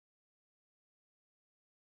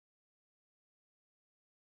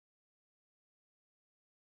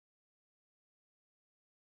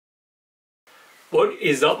What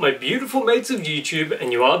is up, my beautiful mates of YouTube,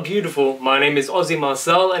 and you are beautiful. My name is Aussie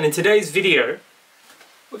Marcel, and in today's video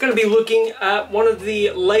we're going to be looking at one of the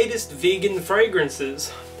latest vegan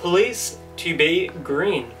fragrances, Police to Be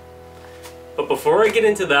Green. But before I get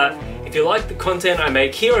into that, if you like the content I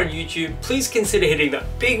make here on YouTube, please consider hitting that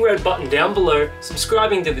big red button down below,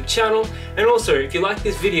 subscribing to the channel, and also if you like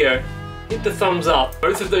this video, hit the thumbs up.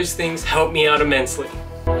 Both of those things help me out immensely.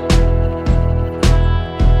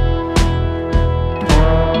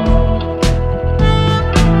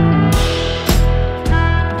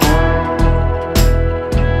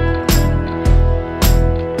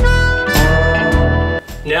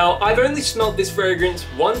 Now, I've only smelled this fragrance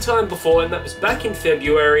one time before, and that was back in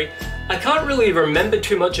February. I can't really remember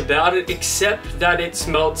too much about it, except that it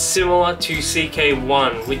smelled similar to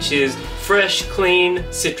CK1, which is fresh, clean,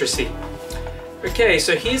 citrusy. Okay,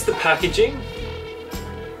 so here's the packaging.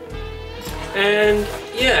 And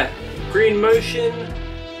yeah, green motion,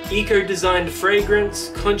 eco-designed fragrance,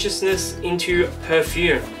 consciousness into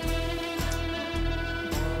perfume.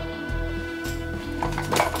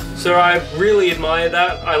 So I really admire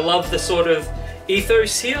that. I love the sort of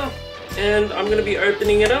ethos here, and I'm going to be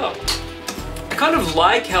opening it up. I kind of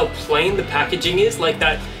like how plain the packaging is, like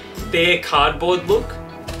that bare cardboard look.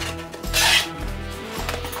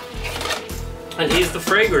 And here's the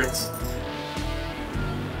fragrance.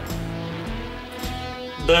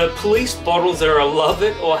 The Police bottles are a love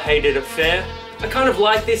it or hate it affair. I kind of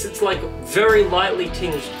like this. It's like very lightly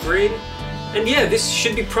tinged green. And yeah, this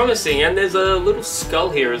should be promising, and there's a little skull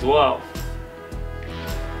here as well.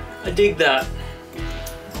 I dig that.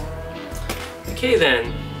 Okay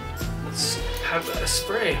then, let's have a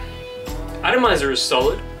spray. Atomizer is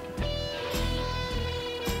solid.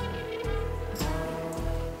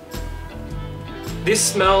 This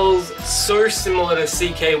smells so similar to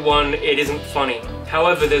CK1, it isn't funny.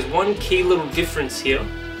 However, there's one key little difference here,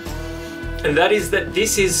 and that is that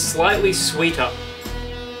this is slightly sweeter.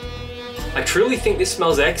 I truly think this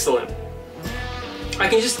smells excellent. I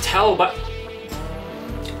can just tell, but...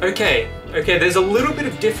 Okay, there's a little bit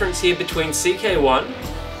of difference here between CK1.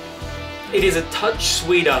 It is a touch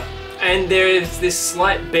sweeter, and there is this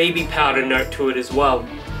slight baby powder note to it as well.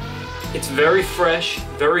 It's very fresh,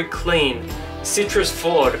 very clean, citrus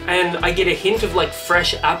forward, and I get a hint of like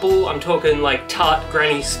fresh apple. I'm talking like tart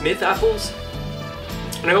Granny Smith apples.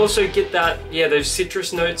 And I also get that, yeah, those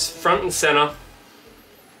citrus notes front and center.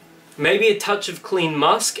 Maybe a touch of clean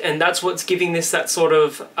musk, and that's what's giving this that sort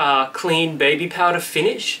of clean baby powder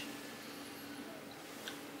finish.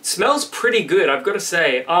 It smells pretty good, I've got to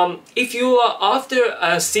say. If you are after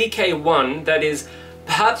a CK1 that is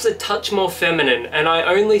perhaps a touch more feminine, and I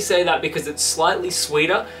only say that because it's slightly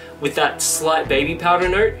sweeter with that slight baby powder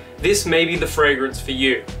note, this may be the fragrance for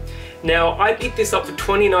you. Now, I picked this up for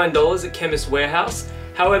 $29 at Chemist Warehouse.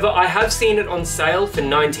 However, I have seen it on sale for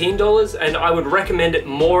 $19, and I would recommend it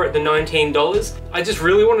more at the $19. I just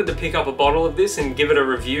really wanted to pick up a bottle of this and give it a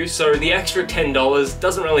review, so the extra $10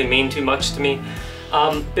 doesn't really mean too much to me.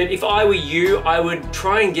 But if I were you, I would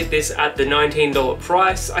try and get this at the $19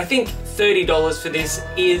 price. I think $30 for this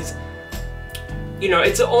is, you know,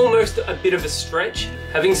 it's almost a bit of a stretch.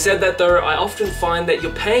 Having said that though, I often find that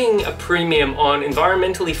you're paying a premium on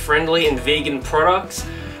environmentally friendly and vegan products.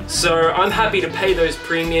 So I'm happy to pay those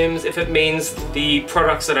premiums if it means the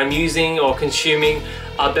products that I'm using or consuming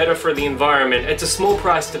are better for the environment. It's a small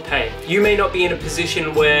price to pay. You may not be in a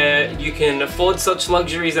position where you can afford such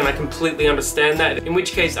luxuries, and I completely understand that, in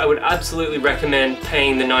which case I would absolutely recommend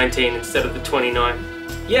paying the $19 instead of the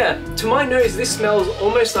 $29. Yeah, to my nose this smells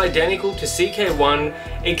almost identical to CK1,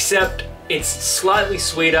 except it's slightly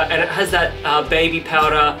sweeter and it has that baby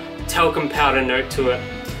powder, talcum powder note to it,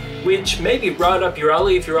 which may be right up your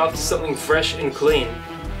alley if you're after something fresh and clean.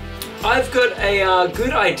 I've got a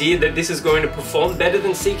good idea that this is going to perform better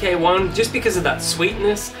than CK1 just because of that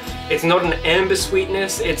sweetness. It's not an amber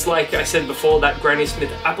sweetness, it's like I said before, that Granny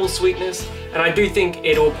Smith apple sweetness, and I do think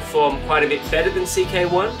it will perform quite a bit better than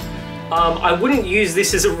CK1. I wouldn't use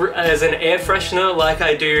this as an air freshener like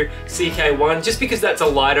I do CK1, just because that's a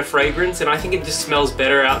lighter fragrance and I think it just smells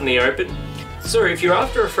better out in the open. So if you're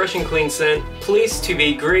after a fresh and clean scent, Police to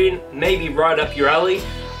Be Green may be right up your alley.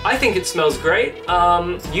 I think it smells great.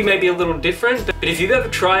 You may be a little different, but if you've ever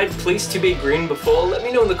tried Police to Be Green before, let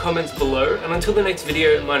me know in the comments below. And until the next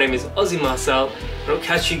video, my name is Aussie Marcel, and I'll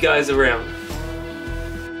catch you guys around.